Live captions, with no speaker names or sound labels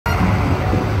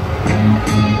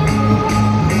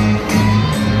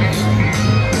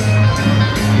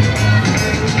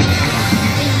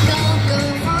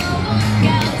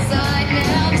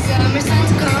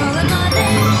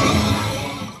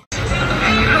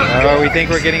we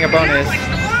think we're getting a bonus.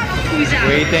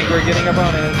 We think we're getting a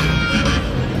bonus.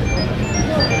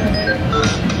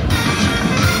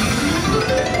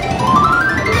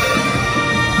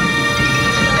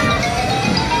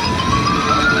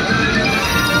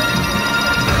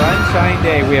 Sunshine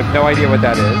Day. We have no idea what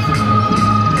that is.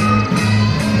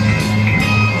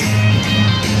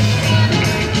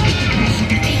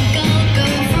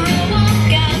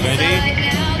 Ready?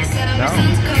 No.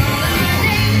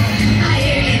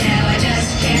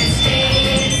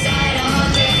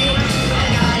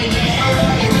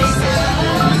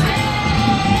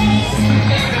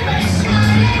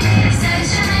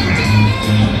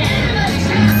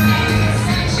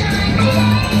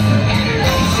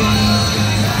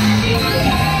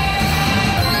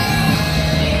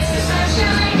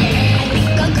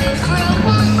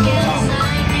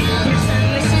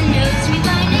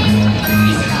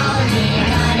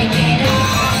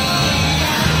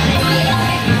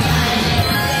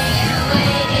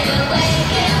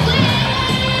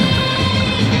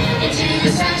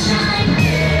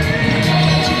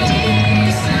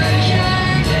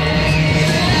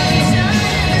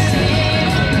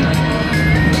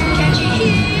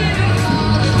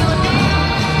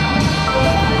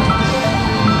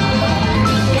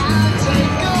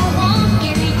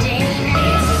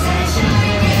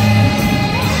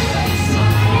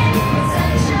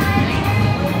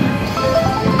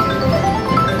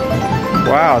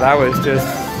 Wow, that was just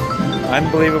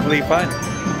unbelievably fun.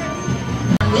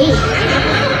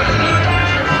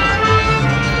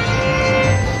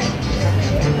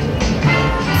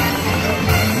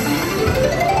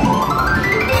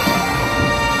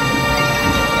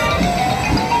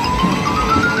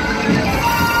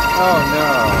 Oh no.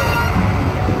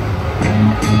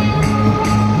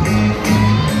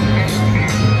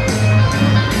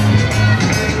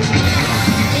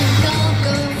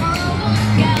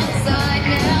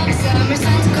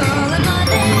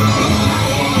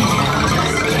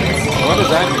 What does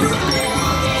that mean?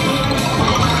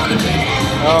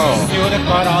 Oh. If you would have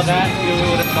thought all that, you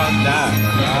would have thought that.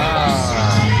 Ah.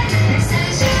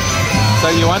 So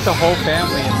you want the whole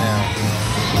family in there.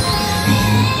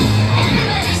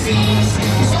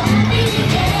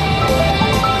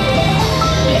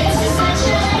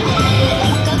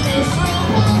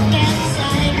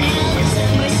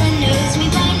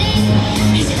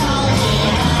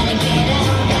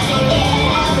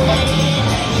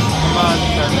 Come on,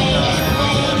 sunshine.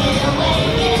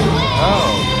 Oh.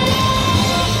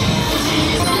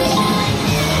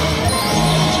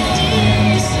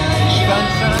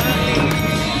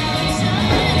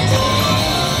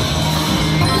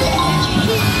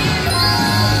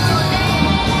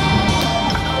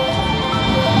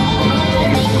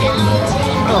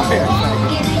 Oh,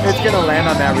 yeah. It's gonna land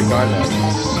on that regardless.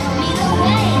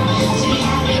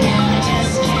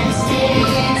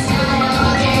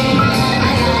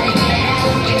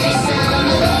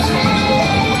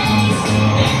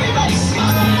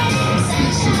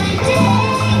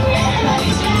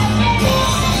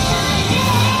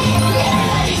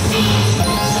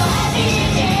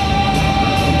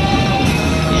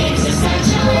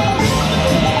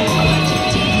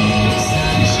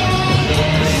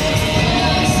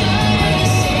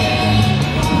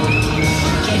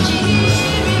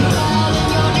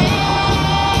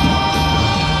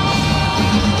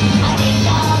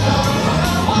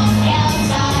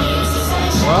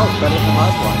 Well, it's better than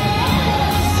last one.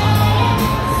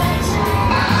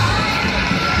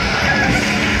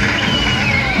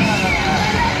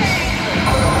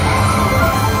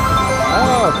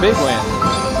 Oh, big win.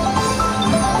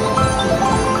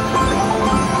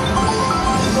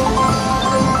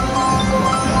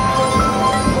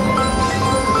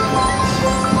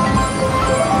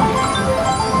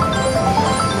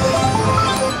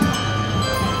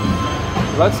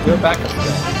 Let's go back up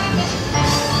again.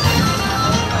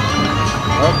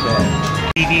 Okay.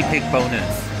 TV pick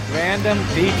bonus. Random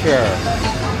feature.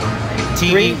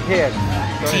 TV pick.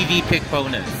 TV pick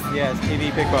bonus. Yes,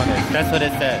 TV pick bonus. That's what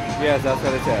it said. Yes, that's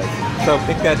what it says. So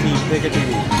pick that TV, pick a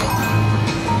TV.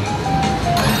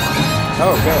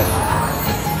 Oh, good.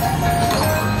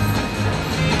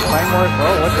 Find more.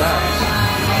 Oh, what's that?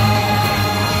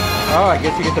 Oh, I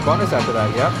guess you get the bonus after that.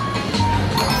 Yep.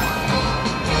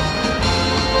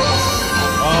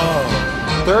 Oh,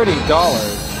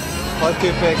 $30. Plus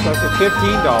 2 picks, plus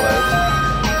 $15.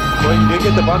 Well, you do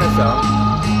get the bonus though.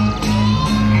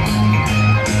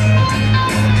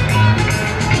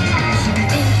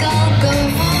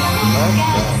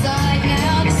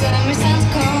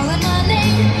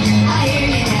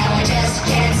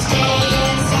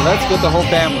 Let's get the whole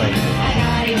family.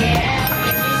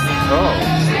 Oh.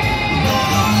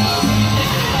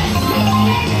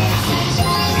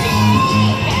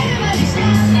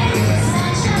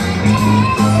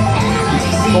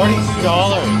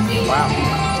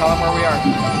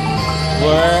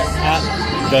 We're at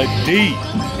the D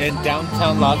in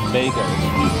downtown Las Vegas.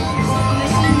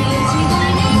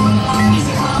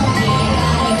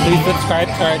 Please subscribe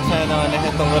to our channel and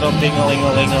hit the little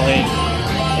ding-a-ling-a-ling-a-ling.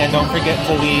 And don't forget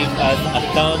to leave us a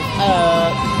thumbs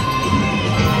up.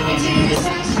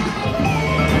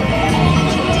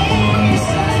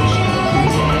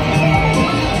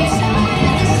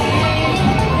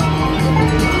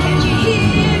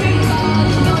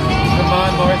 Come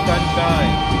on, more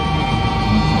sunshine.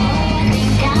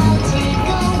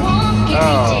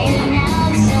 Oh,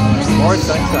 more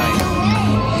sunshine.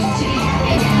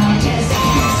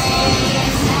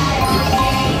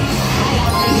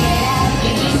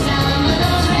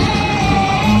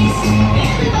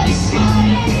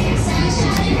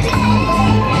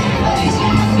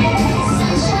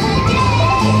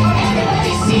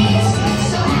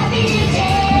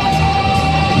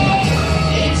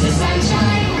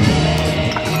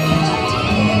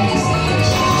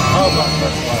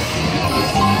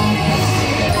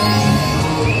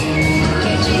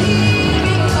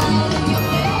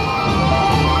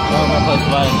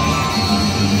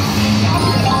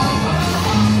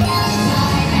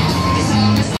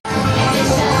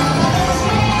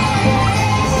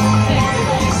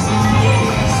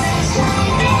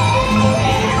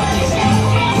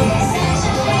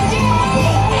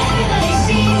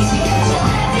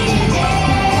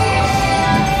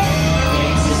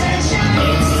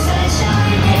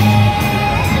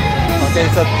 Okay,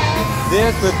 so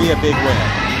this would be a big win.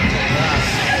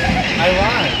 I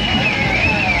won.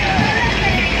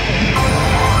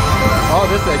 Oh,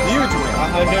 this is a huge win.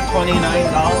 $129.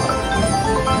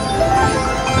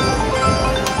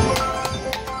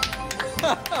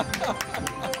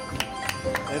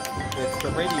 It's the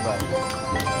Brady Bunch.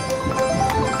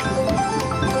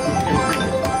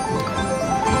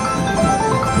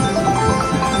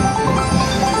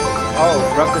 Oh,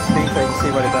 rub the screen so you can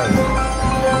see what it does.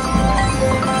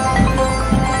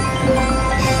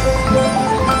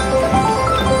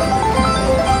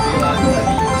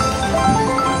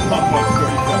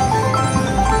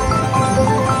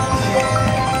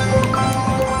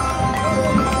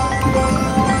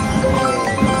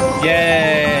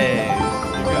 Yay!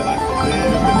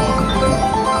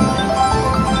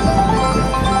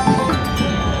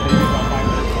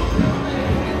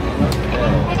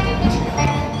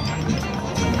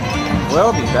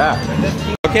 We'll be back.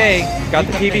 Okay, got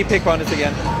the TV pick bonus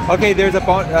again. Okay, there's a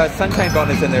sunshine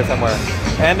bonus in there somewhere.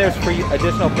 And there's free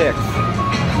additional picks.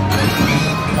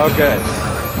 Oh, good.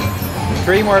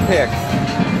 3 more picks.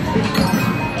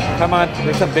 Come on,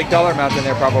 there's some big dollar amounts in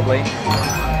there probably.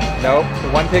 Nope,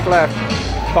 1 pick left.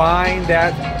 Find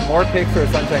that more picks for a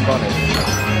sunshine bonus.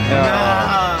 No.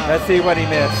 Let's see what he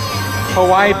missed.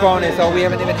 Hawaii bonus. Oh, we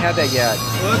haven't even had that yet.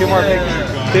 2 more picks.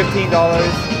 $15.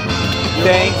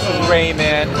 Thanks,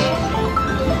 Raymond.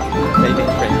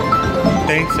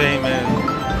 Thanks, Raymond.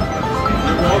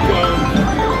 You're welcome.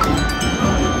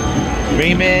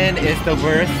 Raymond is the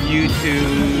worst YouTube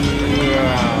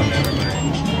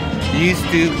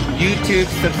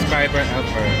subscriber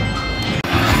ever.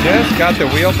 Just got the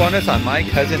wheel bonus on my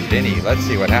cousin Vinny. Let's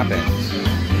see what happens.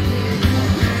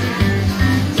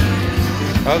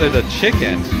 Oh, there's a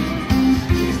chicken.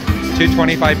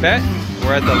 $2.25 bet.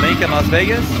 We're at the LINQ Las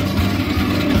Vegas.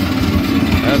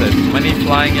 Oh, there's money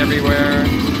flying everywhere.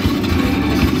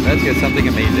 Let's get something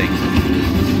amazing.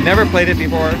 Never played it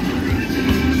before.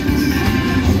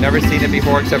 Never seen it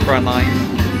before except for online.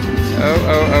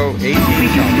 Oh, 18.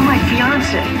 You're my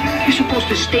fiance. You're supposed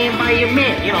to stand by your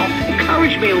man, you know,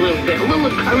 encourage me a little bit, a little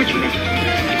encouragement.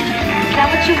 Is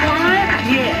that what you want?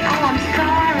 Yeah. Oh, I'm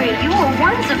sorry. You were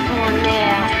wonderful in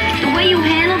there. The way you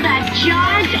handled that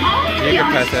judge. Oh, You you're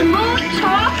can a press it. smooth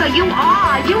talker. You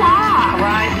are. You are. All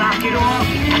right, knock it off.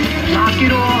 Knock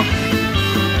it off.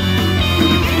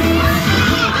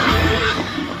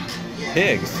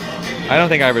 Pigs. I don't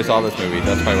think I ever saw this movie.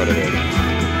 That's probably what it is.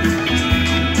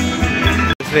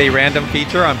 This is a random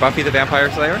feature on Buffy the Vampire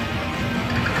Slayer.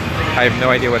 I have no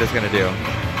idea what it's going to do.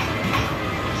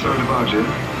 Sorry to barge in. I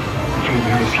think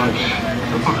we have a slight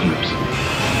apocalypse.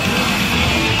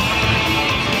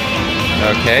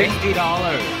 Okay.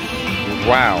 $60.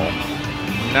 Wow.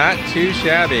 Not too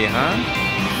shabby, huh?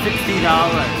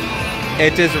 $60.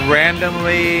 It just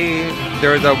randomly,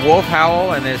 there was a wolf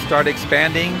howl and then it started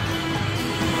expanding.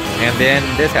 And then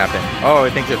this happened. Oh,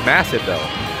 it thinks it's massive though.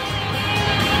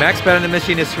 Max bet on the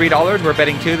machine is $3. We're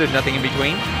betting 2. There's nothing in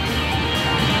between.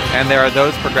 And there are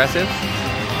those progressives.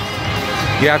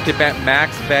 You have to bet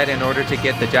max bet in order to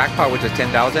get the jackpot, which is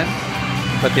 $10,000.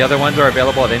 But the other ones are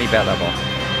available at any bet level.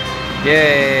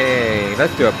 Yay!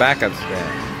 Let's do a backup spin.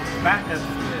 Backup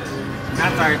spin.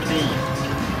 That's our team.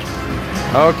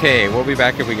 Okay, we'll be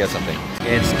back if we get something.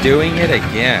 It's doing it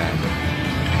again.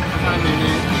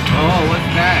 Oh, what's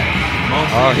that?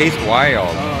 Oh, he's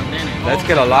wild. Oh, nene. Let's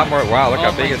get a lot more. Wow, look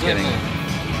how big it's getting.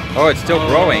 Oh, it's still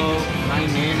growing. My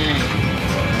nene.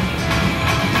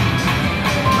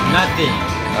 Nothing.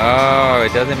 Oh,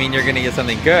 it doesn't mean you're going to get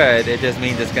something good. It just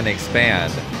means it's going to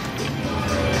expand.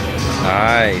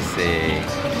 I see.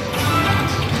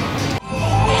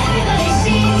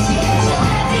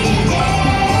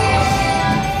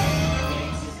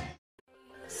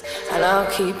 And I'll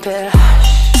keep it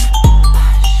hush.